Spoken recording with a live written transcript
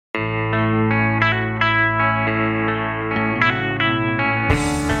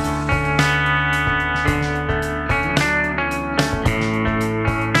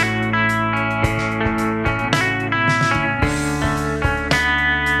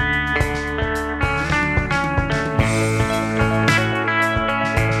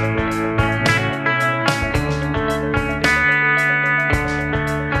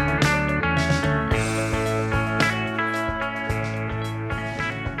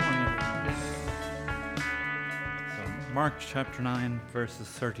Mark chapter 9, verses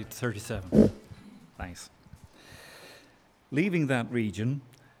 30 to 37. Thanks. Leaving that region,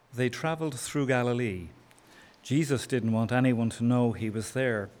 they traveled through Galilee. Jesus didn't want anyone to know he was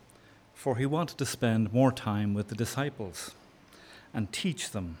there, for he wanted to spend more time with the disciples and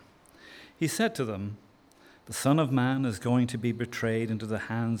teach them. He said to them, "The Son of Man is going to be betrayed into the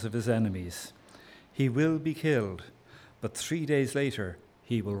hands of his enemies. He will be killed, but 3 days later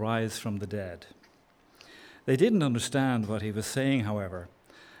he will rise from the dead." They didn't understand what he was saying, however,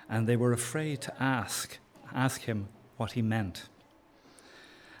 and they were afraid to ask him what he meant.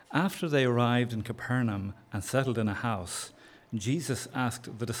 After they arrived in Capernaum and settled in a house, Jesus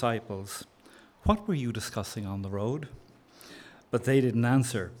asked the disciples, "What were you discussing on the road?" But they didn't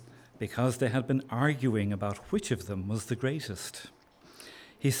answer, because they had been arguing about which of them was the greatest.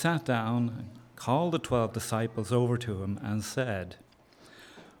 He sat down, called the 12 disciples over to him, and said,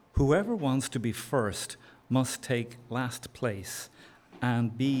 "Whoever wants to be first must take last place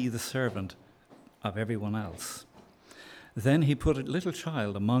and be the servant of everyone else." Then he put a little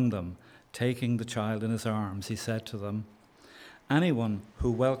child among them. Taking the child in his arms, he said to them, "Anyone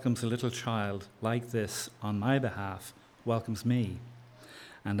who welcomes a little child like this on my behalf welcomes me.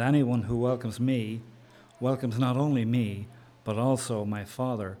 And anyone who welcomes me welcomes not only me, but also my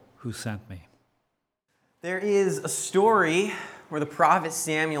Father who sent me." There is a story where the prophet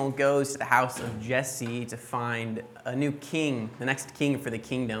Samuel goes to the house of Jesse to find a new king, the next king for the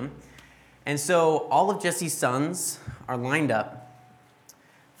kingdom. And so all of Jesse's sons are lined up,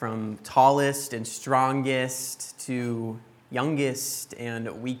 from tallest and strongest to youngest and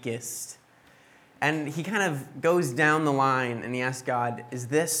weakest. And he kind of goes down the line and he asks God, "Is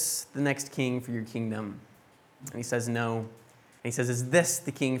this the next king for your kingdom?" And he says, "No." And he says, "Is this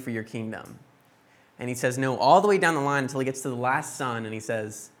the king for your kingdom?" And he says no all the way down the line until he gets to the last son, and he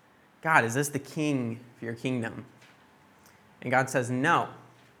says, "God, is this the king for your kingdom?" And God says no.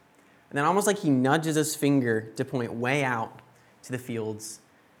 And then almost like he nudges his finger to point way out to the fields,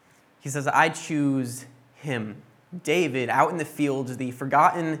 he says, "I choose him." David, out in the fields, the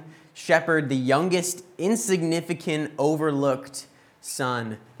forgotten shepherd, the youngest, insignificant, overlooked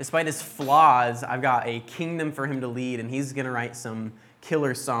son. Despite his flaws, I've got a kingdom for him to lead, and he's going to write some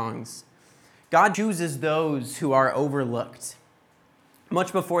killer songs. God chooses those who are overlooked.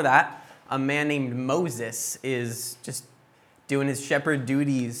 Much before that, a man named Moses is just doing his shepherd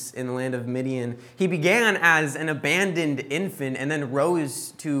duties in the land of Midian. He began as an abandoned infant and then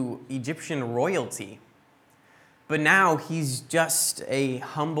rose to Egyptian royalty. But now he's just a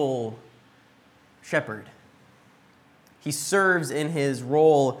humble shepherd. He serves in his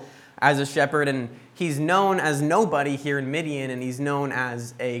role as a shepherd, and he's known as nobody here in Midian, and he's known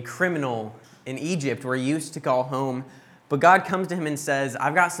as a criminal in Egypt, where he used to call home. But God comes to him and says,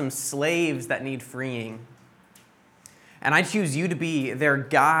 "I've got some slaves that need freeing. And I choose you to be their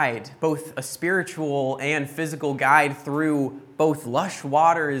guide, both a spiritual and physical guide through both lush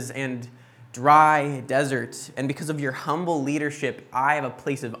waters and dry desert. And because of your humble leadership, I have a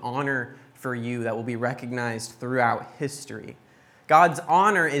place of honor for you that will be recognized throughout history." God's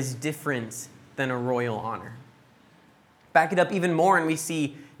honor is different than a royal honor. Back it up even more, and we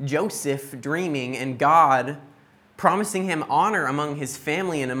see Joseph dreaming and God promising him honor among his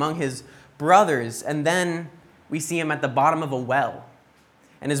family and among his brothers. And then we see him at the bottom of a well,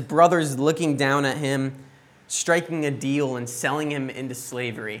 and his brothers looking down at him, striking a deal and selling him into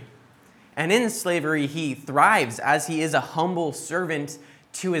slavery. And in slavery, he thrives as he is a humble servant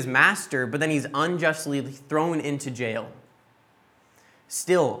to his master, but then he's unjustly thrown into jail.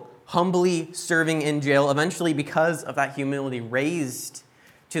 Still, humbly serving in jail, eventually because of that humility, raised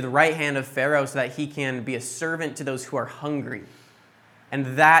to the right hand of Pharaoh so that he can be a servant to those who are hungry.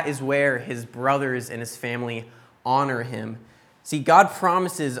 And that is where his brothers and his family honor him. See, God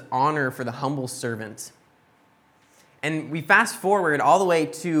promises honor for the humble servant. And we fast forward all the way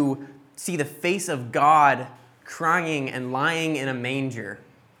to see the face of God crying and lying in a manger.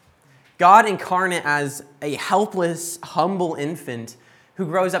 God incarnate as a helpless, humble infant who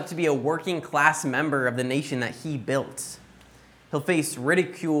grows up to be a working class member of the nation that he built. He'll face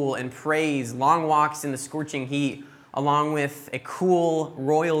ridicule and praise, long walks in the scorching heat, along with a cool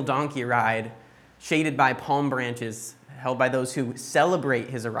royal donkey ride shaded by palm branches held by those who celebrate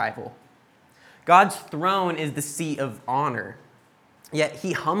his arrival. God's throne is the seat of honor, yet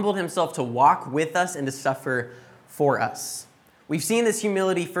he humbled himself to walk with us and to suffer for us. We've seen this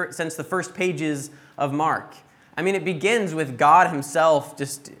humility since the first pages of Mark. I mean, it begins with God himself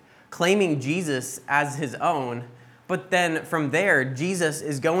just claiming Jesus as his own. But then from there, Jesus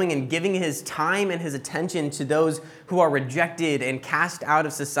is going and giving his time and his attention to those who are rejected and cast out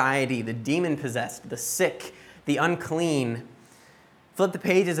of society, the demon-possessed, the sick, the unclean. Flip the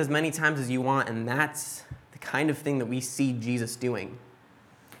pages as many times as you want, and that's the kind of thing that we see Jesus doing.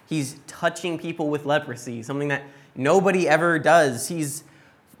 He's touching people with leprosy, something that nobody ever does. He's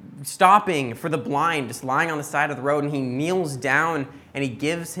stopping for the blind, just lying on the side of the road, and he kneels down and he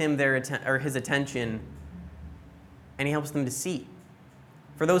gives him his attention, and he helps them to see.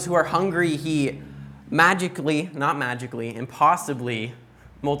 For those who are hungry, he impossibly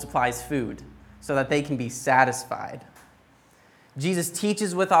multiplies food so that they can be satisfied. Jesus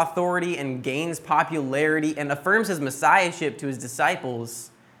teaches with authority and gains popularity and affirms his messiahship to his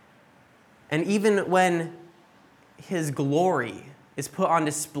disciples. And even when his glory is put on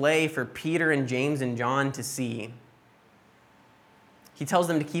display for Peter and James and John to see, he tells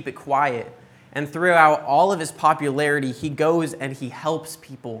them to keep it quiet. And throughout all of his popularity, he goes and he helps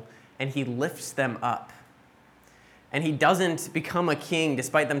people and he lifts them up. And he doesn't become a king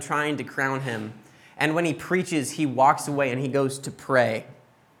despite them trying to crown him. And when he preaches, he walks away and he goes to pray.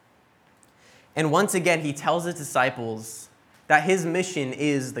 And once again, he tells his disciples that his mission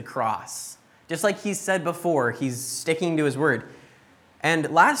is the cross. Just like he said before, he's sticking to his word.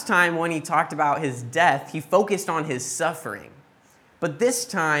 And last time when he talked about his death, he focused on his suffering. But this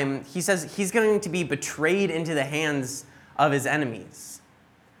time, he says he's going to be betrayed into the hands of his enemies.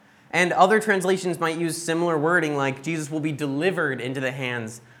 And other translations might use similar wording like Jesus will be delivered into the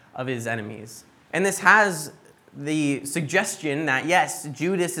hands of his enemies. And this has the suggestion that, yes,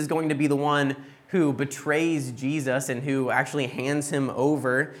 Judas is going to be the one who betrays Jesus and who actually hands him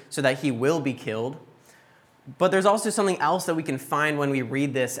over so that he will be killed. But there's also something else that we can find when we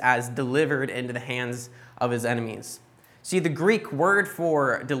read this as delivered into the hands of his enemies. See, the Greek word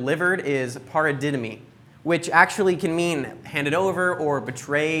for delivered is paradidomi, which actually can mean handed over or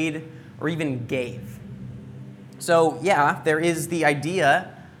betrayed or even gave. So, yeah, there is the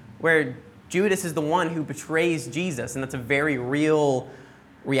idea where Judas is the one who betrays Jesus, and that's a very real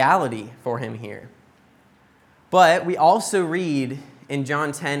reality for him here. But we also read in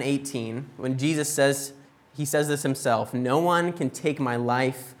John 10:18, when Jesus says, he says this himself, "No one can take my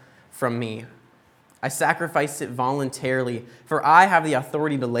life from me. I sacrifice it voluntarily, for I have the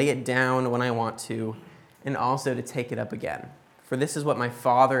authority to lay it down when I want to, and also to take it up again. For this is what my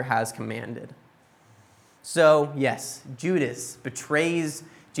Father has commanded." So, yes, Judas betrays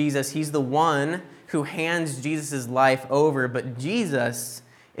Jesus. He's the one who hands Jesus' life over, but Jesus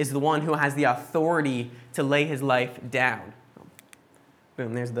is the one who has the authority to lay his life down.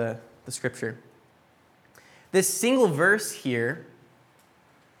 Boom, there's the scripture. This single verse here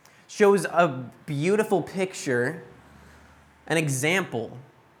shows a beautiful picture, an example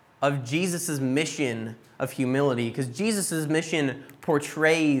of Jesus' mission of humility, because Jesus' mission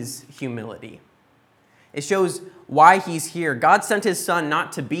portrays humility. It shows why he's here. God sent his son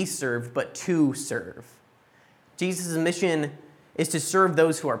not to be served, but to serve. Jesus' mission is to serve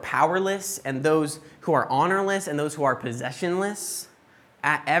those who are powerless and those who are honorless and those who are possessionless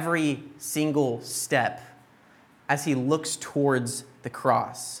at every single step as he looks towards the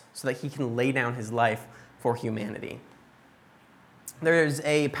cross so that he can lay down his life for humanity. There's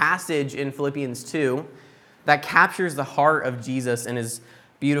a passage in Philippians 2 that captures the heart of Jesus and his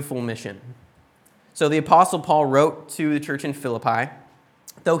beautiful mission. So the Apostle Paul wrote to the church in Philippi,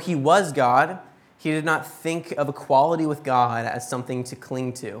 "Though he was God, he did not think of equality with God as something to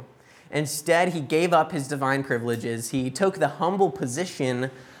cling to. Instead, he gave up his divine privileges. He took the humble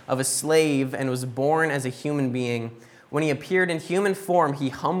position of a slave and was born as a human being. When he appeared in human form, he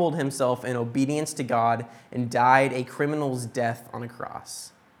humbled himself in obedience to God and died a criminal's death on a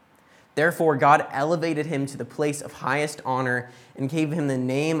cross. Therefore, God elevated him to the place of highest honor and gave him the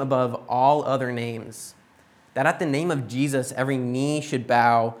name above all other names, that at the name of Jesus every knee should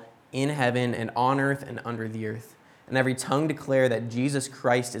bow in heaven and on earth and under the earth, and every tongue declare that Jesus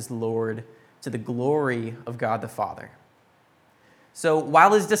Christ is Lord, to the glory of God the Father." So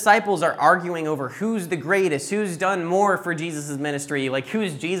while his disciples are arguing over who's the greatest, who's done more for Jesus' ministry, like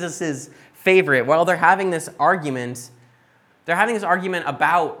who's Jesus' favorite, while they're having this argument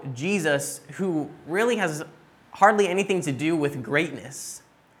about Jesus, who really has hardly anything to do with greatness.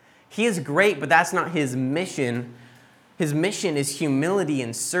 He is great, but that's not his mission. His mission is humility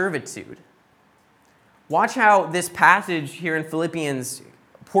and servitude. Watch how this passage here in Philippians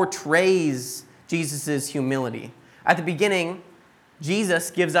portrays Jesus' humility. At the beginning, Jesus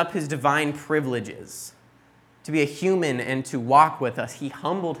gives up his divine privileges to be a human and to walk with us. He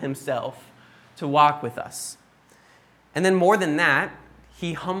humbled himself to walk with us. And then more than that,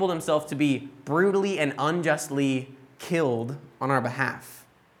 he humbled himself to be brutally and unjustly killed on our behalf.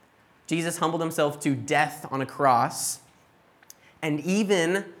 Jesus humbled himself to death on a cross. And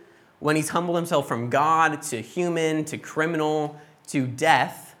even when he's humbled himself from God to human to criminal to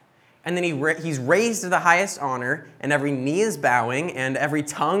death. And then he's raised to the highest honor, and every knee is bowing, and every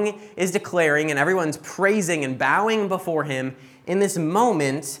tongue is declaring, and everyone's praising and bowing before him. In this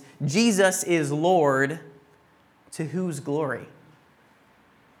moment, Jesus is Lord, to whose glory?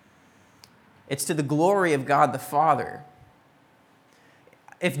 It's to the glory of God the Father.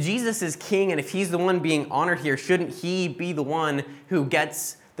 If Jesus is king and if he's the one being honored here, shouldn't he be the one who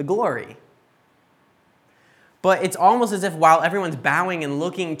gets the glory? But it's almost as if while everyone's bowing and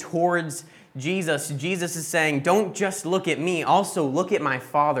looking towards Jesus, Jesus is saying, don't just look at me, also look at my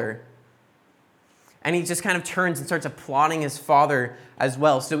Father. And he just kind of turns and starts applauding his Father as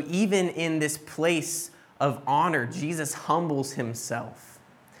well. So even in this place of honor, Jesus humbles himself.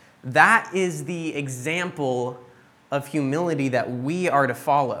 That is the example of humility that we are to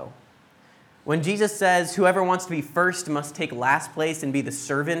follow. When Jesus says, whoever wants to be first must take last place and be the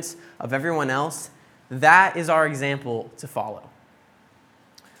servant of everyone else, that is our example to follow.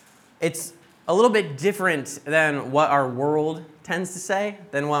 It's a little bit different than what our world tends to say,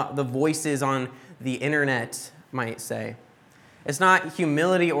 than what the voices on the internet might say. It's not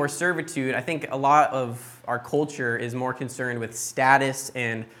humility or servitude. I think a lot of our culture is more concerned with status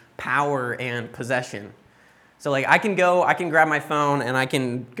and power and possession. So like I can grab my phone and I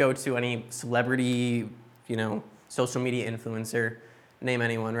can go to any celebrity, social media influencer, name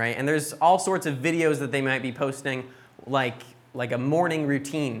anyone, right? And there's all sorts of videos that they might be posting like a morning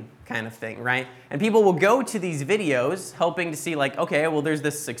routine kind of thing, right? And people will go to these videos hoping to see like, okay, well there's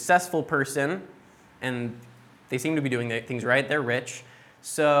this successful person and they seem to be doing things right, they're rich,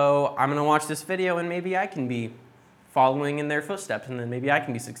 so I'm gonna watch this video and maybe I can be following in their footsteps and then maybe I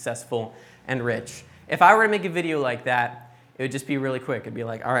can be successful and rich. If I were to make a video like that, it would just be really quick. It'd be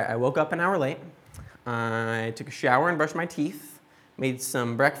like, all right, I woke up an hour late, I took a shower and brushed my teeth, made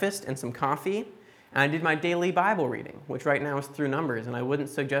some breakfast and some coffee, and I did my daily Bible reading, which right now is through Numbers, and I wouldn't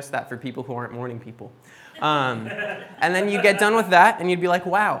suggest that for people who aren't morning people. And then you get done with that, and you'd be like,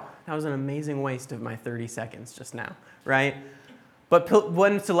 wow, that was an amazing waste of my 30 seconds just now, right? But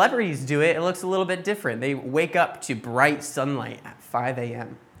when celebrities do it, it looks a little bit different. They wake up to bright sunlight at 5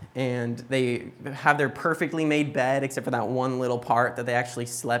 a.m., and they have their perfectly made bed, except for that one little part that they actually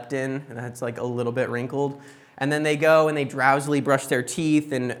slept in, and that's like a little bit wrinkled. And then they go and they drowsily brush their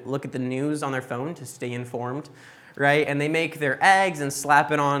teeth and look at the news on their phone to stay informed, right? And they make their eggs and slap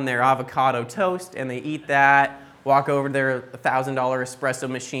it on their avocado toast, and they eat that, walk over to their $1,000 espresso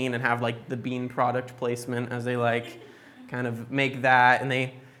machine and have like the bean product placement as they like kind of make that, and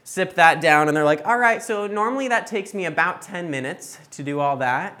they sip that down, and they're like, all right, so normally that takes me about 10 minutes to do all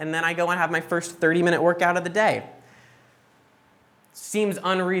that, and then I go and have my first 30-minute workout of the day. Seems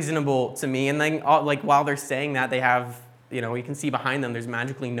unreasonable to me. And then like while they're saying that, they have, you can see behind them there's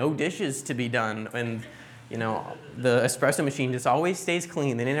magically no dishes to be done, and the espresso machine just always stays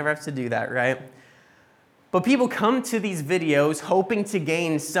clean. They never have to do that, right? But people come to these videos hoping to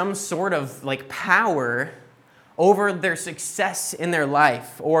gain some sort of like power over their success in their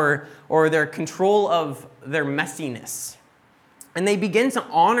life or their control of their messiness. And they begin to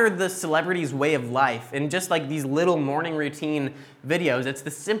honor the celebrity's way of life in just like these little morning routine videos. It's the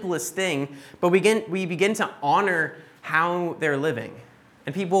simplest thing, but we begin to honor how they're living.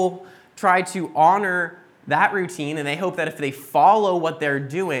 And people try to honor that routine, and they hope that if they follow what they're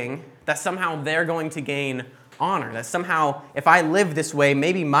doing, that somehow they're going to gain honor. That somehow, if I live this way,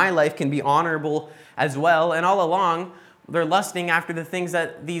 maybe my life can be honorable as well. And all along, they're lusting after the things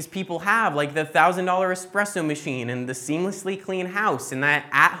that these people have, like the $1,000 espresso machine and the seamlessly clean house and that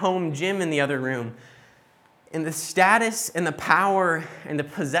at-home gym in the other room. And the status and the power and the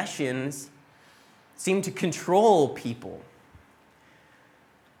possessions seem to control people.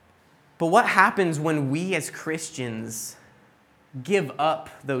 But what happens when we as Christians give up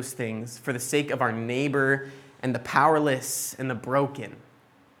those things for the sake of our neighbor and the powerless and the broken?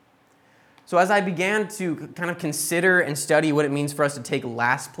 So as I began to kind of consider and study what it means for us to take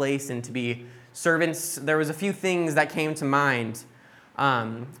last place and to be servants, there was a few things that came to mind.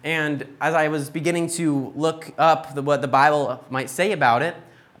 And as I was beginning to look up what the Bible might say about it,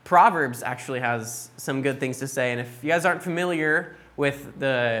 Proverbs actually has some good things to say. And if you guys aren't familiar with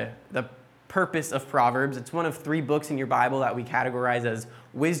the purpose of Proverbs, it's one of 3 books in your Bible that we categorize as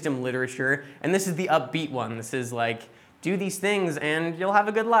wisdom literature. And this is the upbeat one. This is like, do these things and you'll have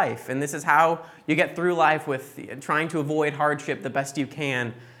a good life. And this is how you get through life with trying to avoid hardship the best you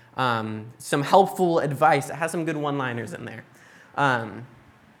can. Some helpful advice. It has some good one-liners in there.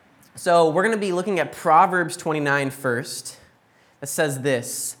 So we're going to be looking at Proverbs 29 first. It says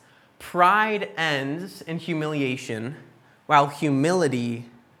this: pride ends in humiliation, while humility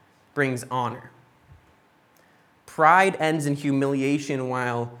brings honor. Pride ends in humiliation,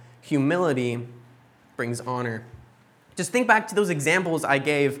 while humility brings honor. Just think back to those examples I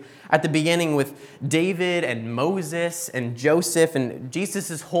gave at the beginning with David and Moses and Joseph and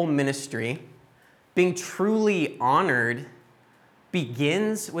Jesus' whole ministry. Being truly honored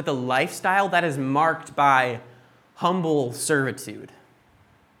begins with a lifestyle that is marked by humble servitude.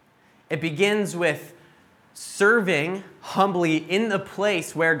 It begins with serving humbly in the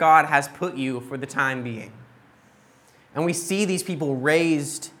place where God has put you for the time being. And we see these people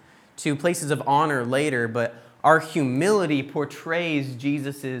raised to places of honor later, but our humility portrays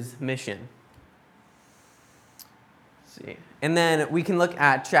Jesus' mission. Let's see. And then we can look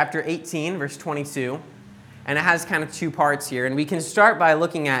at chapter 18, verse 22, and it has kind of two parts here. And we can start by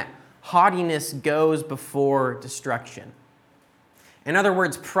looking at haughtiness goes before destruction. In other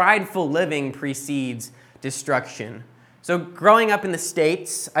words, prideful living precedes destruction. So growing up in the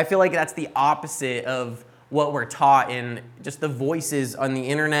States, I feel like that's the opposite of what we're taught in just the voices on the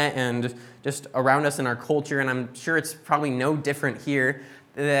internet and just around us in our culture, and I'm sure it's probably no different here,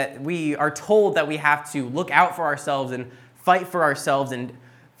 that we are told that we have to look out for ourselves and fight for ourselves and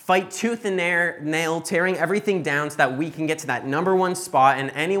fight tooth and nail, tearing everything down so that we can get to that number one spot,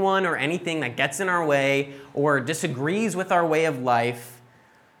 and anyone or anything that gets in our way or disagrees with our way of life,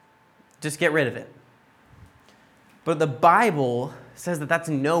 just get rid of it. But the Bible says that that's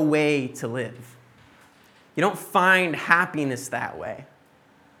no way to live. You don't find happiness that way.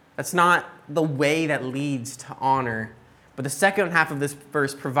 That's not the way that leads to honor. But the second half of this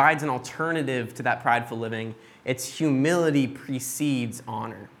verse provides an alternative to that prideful living. It's humility precedes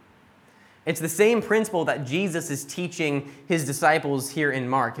honor. It's the same principle that Jesus is teaching his disciples here in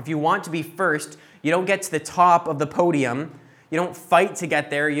Mark. If you want to be first, you don't get to the top of the podium. You don't fight to get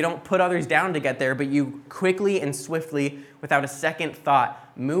there. You don't put others down to get there, but you quickly and swiftly, without a second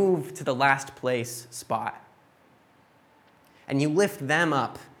thought, move to the last place spot. And you lift them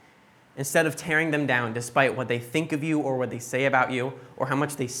up instead of tearing them down despite what they think of you or what they say about you or how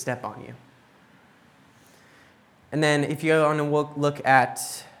much they step on you. And then if you want to look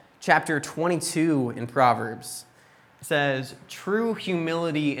at chapter 22 in Proverbs, it says, "True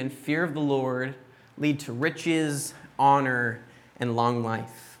humility and fear of the Lord lead to riches, honor, and long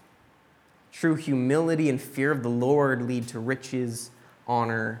life." True humility and fear of the Lord lead to riches,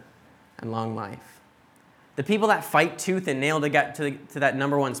 honor, and long life. The people that fight tooth and nail to get to that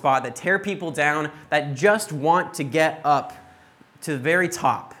number one spot, that tear people down, that just want to get up to the very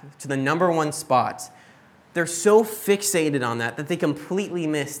top, to the number one spot, they're so fixated on that they completely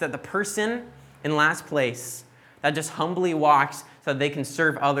miss that the person in last place that just humbly walks so that they can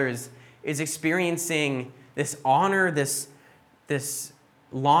serve others is experiencing this honor, this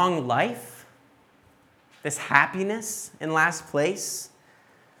long life, this happiness in last place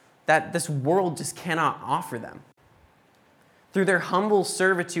that this world just cannot offer them. Through their humble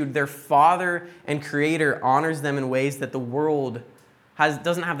servitude, their Father and Creator honors them in ways that the world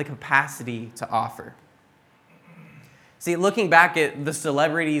doesn't have the capacity to offer. See, looking back at the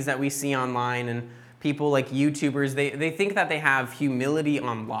celebrities that we see online and people like YouTubers, they think that they have humility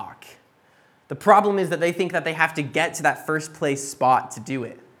on lock. The problem is that they think that they have to get to that first place spot to do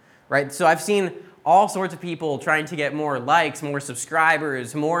it, right? So I've seen all sorts of people trying to get more likes, more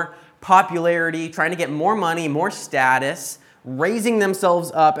subscribers, more popularity, trying to get more money, more status, raising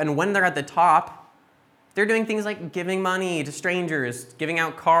themselves up, and when they're at the top, they're doing things like giving money to strangers, giving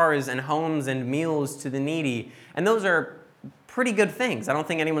out cars and homes and meals to the needy. And those are pretty good things. I don't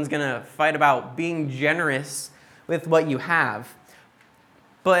think anyone's going to fight about being generous with what you have.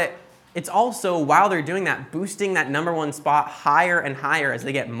 But it's also, while they're doing that, boosting that number one spot higher and higher as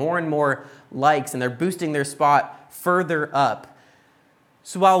they get more and more likes, and they're boosting their spot further up.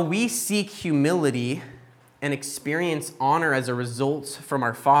 So while we seek humility and experience honor as a result from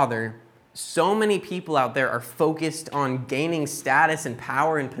our Father, so many people out there are focused on gaining status and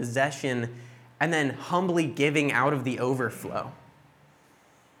power and possession and then humbly giving out of the overflow.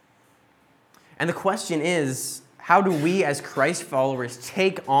 And the question is, how do we as Christ followers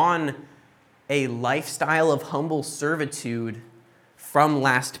take on a lifestyle of humble servitude from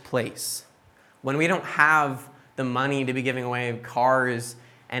last place when we don't have the money to be giving away cars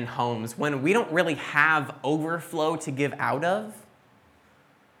and homes, when we don't really have overflow to give out of?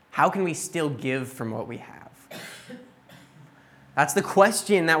 How can we still give from what we have? That's the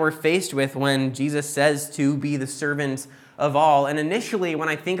question that we're faced with when Jesus says to be the servant of all. And initially, when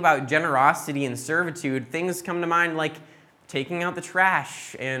I think about generosity and servitude, things come to mind like taking out the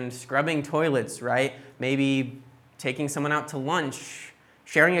trash and scrubbing toilets, right? Maybe taking someone out to lunch,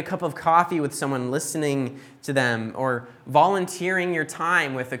 sharing a cup of coffee with someone, listening to them, or volunteering your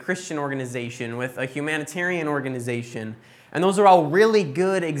time with a Christian organization, with a humanitarian organization. And those are all really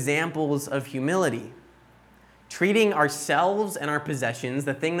good examples of humility. Treating ourselves and our possessions,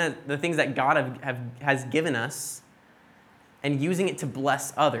 the things that God has given us, and using it to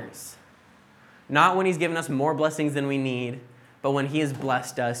bless others. Not when he's given us more blessings than we need, but when he has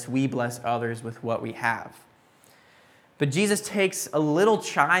blessed us, we bless others with what we have. But Jesus takes a little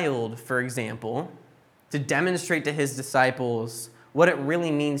child, for example, to demonstrate to his disciples what it really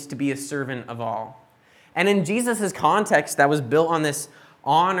means to be a servant of all. And in Jesus' context that was built on this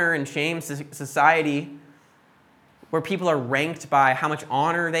honor and shame society where people are ranked by how much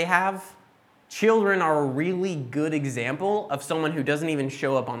honor they have, children are a really good example of someone who doesn't even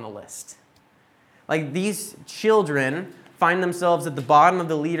show up on the list. Like, these children find themselves at the bottom of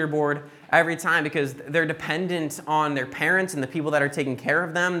the leaderboard every time because they're dependent on their parents and the people that are taking care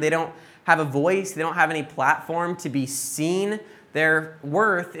of them. They don't have a voice. They don't have any platform to be seen. Their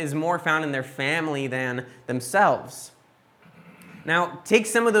worth is more found in their family than themselves. Now, take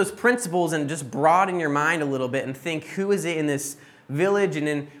some of those principles and just broaden your mind a little bit and think, who is it in this village and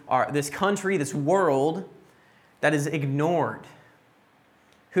in this country, this world, that is ignored?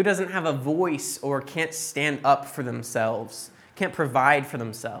 Who doesn't have a voice or can't stand up for themselves, can't provide for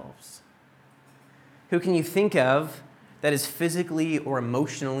themselves? Who can you think of that is physically or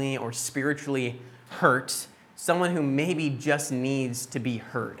emotionally or spiritually hurt? Someone who maybe just needs to be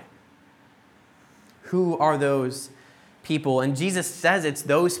heard. Who are those people? And Jesus says it's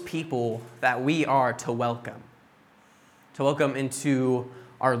those people that we are to welcome. To welcome into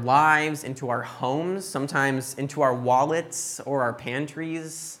our lives, into our homes, sometimes into our wallets or our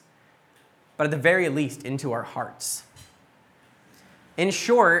pantries, but at the very least, into our hearts. In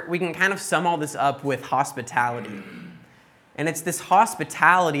short, we can kind of sum all this up with hospitality. And it's this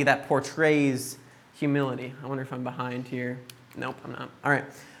hospitality that portrays humility. I wonder if I'm behind here. Nope, I'm not. All right.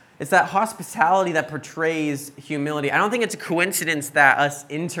 It's that hospitality that portrays humility. I don't think it's a coincidence that us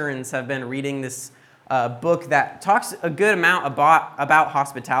interns have been reading this book that talks a good amount about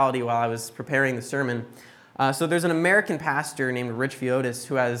hospitality while I was preparing the sermon. So there's an American pastor named Rich Villodas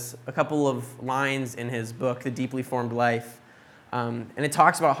who has a couple of lines in his book, The Deeply Formed Life. And it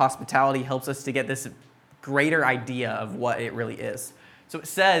talks about hospitality, helps us to get this greater idea of what it really is. So it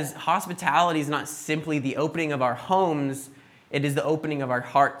says, hospitality is not simply the opening of our homes, it is the opening of our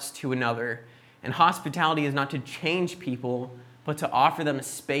hearts to another. And hospitality is not to change people, but to offer them a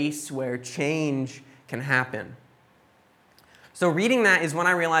space where change can happen. So reading that is when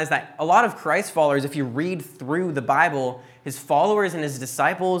I realized that a lot of Christ followers, if you read through the Bible, his followers and his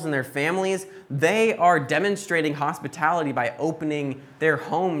disciples and their families, they are demonstrating hospitality by opening their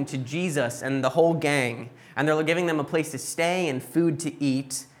home to Jesus and the whole gang. And they're giving them a place to stay and food to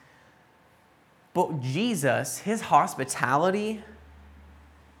eat. But Jesus, his hospitality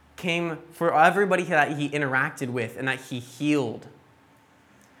came for everybody that he interacted with and that he healed.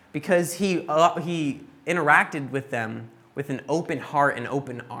 Because he interacted with them with an open heart and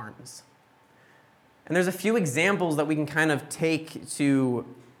open arms. And there's a few examples that we can kind of take to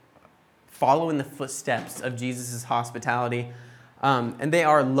follow in the footsteps of Jesus' hospitality. And they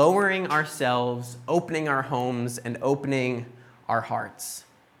are lowering ourselves, opening our homes, and opening our hearts.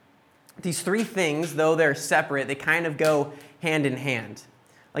 These three things, though they're separate, they kind of go hand in hand.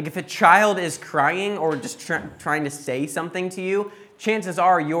 Like if a child is crying or just trying to say something to you, chances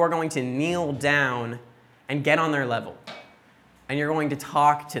are you're going to kneel down and get on their level. And you're going to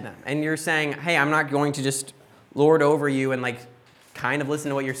talk to them. And you're saying, hey, I'm not going to just lord over you and kind of listen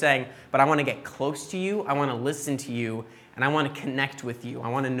to what you're saying, but I want to get close to you, I want to listen to you, and I want to connect with you. I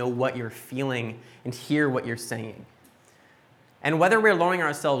want to know what you're feeling and hear what you're saying. And whether we're lowering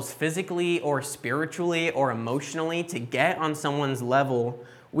ourselves physically or spiritually or emotionally to get on someone's level,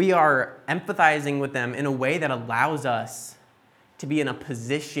 we are empathizing with them in a way that allows us to be in a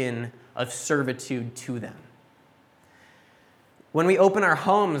position of servitude to them. When we open our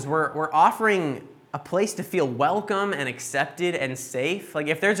homes, we're offering a place to feel welcome and accepted and safe. Like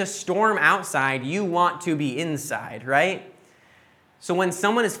if there's a storm outside, you want to be inside, right? So when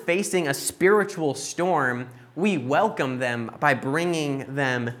someone is facing a spiritual storm, we welcome them by bringing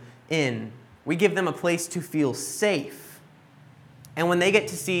them in. We give them a place to feel safe. And when they get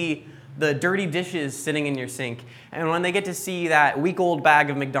to see the dirty dishes sitting in your sink, and when they get to see that week-old bag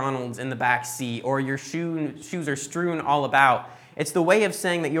of McDonald's in the back seat, or your shoes are strewn all about, it's the way of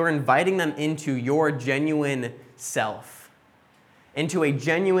saying that you're inviting them into your genuine self, into a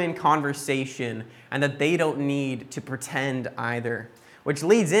genuine conversation, and that they don't need to pretend either, which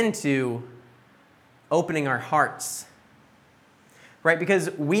leads into opening our hearts. right? Because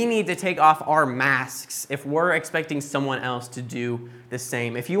we need to take off our masks if we're expecting someone else to do the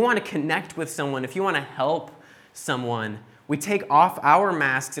same. If you want to connect with someone, if you want to help someone, we take off our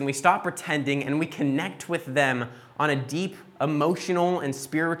masks and we stop pretending and we connect with them on a deep emotional and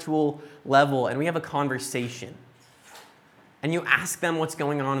spiritual level, and we have a conversation. And you ask them what's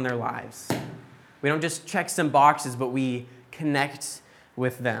going on in their lives. We don't just check some boxes, but we connect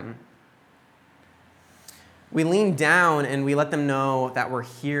with them. We lean down and we let them know that we're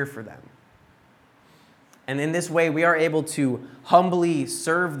here for them. And in this way, we are able to humbly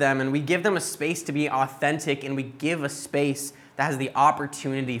serve them, and we give them a space to be authentic, and we give a space that has the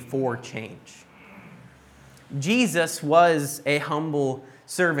opportunity for change. Jesus was a humble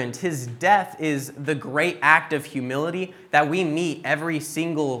servant. His death is the great act of humility that we meet every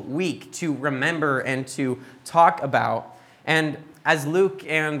single week to remember and to talk about. And as Luke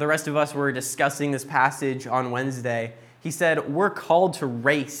and the rest of us were discussing this passage on Wednesday, he said, we're called to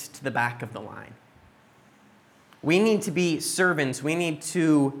race to the back of the line. We need to be servants. We need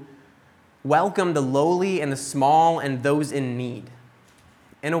to welcome the lowly and the small and those in need.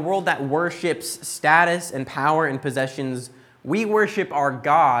 In a world that worships status and power and possessions, we worship our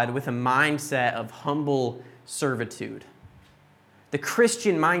God with a mindset of humble servitude. The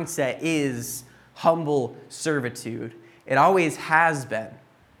Christian mindset is humble servitude. It always has been.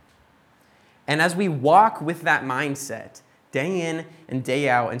 And as we walk with that mindset, day in and day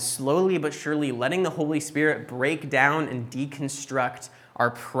out, and slowly but surely letting the Holy Spirit break down and deconstruct our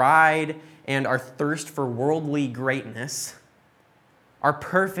pride and our thirst for worldly greatness, our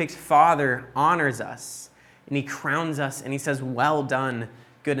perfect Father honors us, and He crowns us, and He says, well done,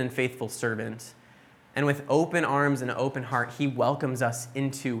 good and faithful servant. And with open arms and an open heart, He welcomes us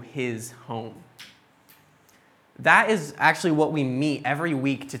into His home. That is actually what we meet every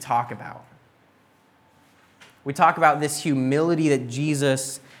week to talk about. We talk about this humility that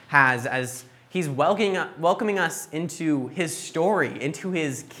Jesus has as He's welcoming us into His story, into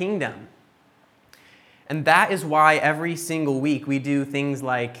His kingdom. And that is why every single week we do things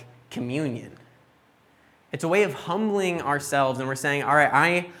like communion. It's a way of humbling ourselves, and we're saying, all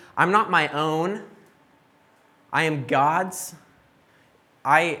right, I'm not my own. I am God's.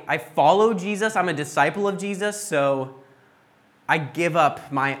 I follow Jesus. I'm a disciple of Jesus, so I give up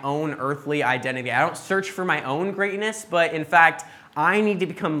my own earthly identity. I don't search for my own greatness, but in fact, I need to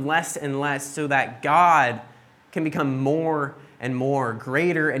become less and less so that God can become more and more,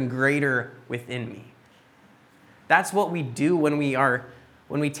 greater and greater within me. That's what we do when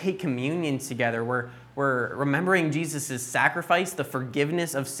we take communion together. We're remembering Jesus' sacrifice, the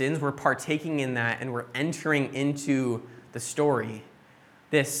forgiveness of sins. We're partaking in that, and we're entering into the story.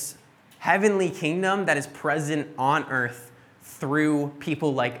 This heavenly kingdom that is present on earth through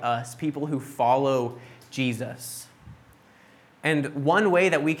people like us, people who follow Jesus. And one way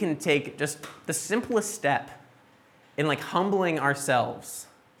that we can take just the simplest step in humbling ourselves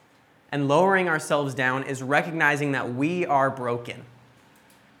and lowering ourselves down is recognizing that we are broken.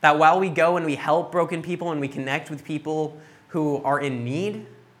 That while we go and we help broken people and we connect with people who are in need,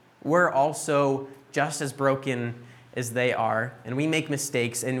 we're also just as broken as they are, and we make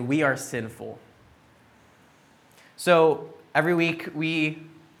mistakes, and we are sinful. So every week we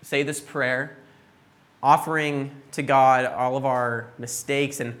say this prayer, offering to God all of our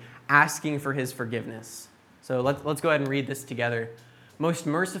mistakes and asking for His forgiveness. So let's go ahead and read this together. Most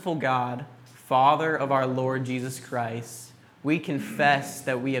merciful God, Father of our Lord Jesus Christ, we confess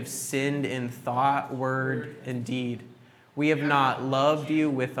that we have sinned in thought, word, and deed. We have not loved You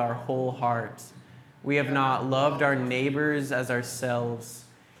with our whole heart. We have not loved our neighbors as ourselves.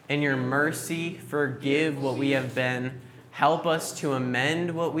 In Your mercy, forgive what we have been. Help us to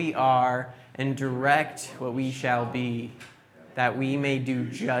amend what we are and direct what we shall be, that we may do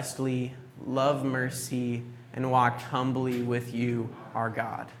justly, love mercy, and walk humbly with You, our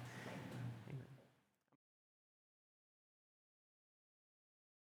God.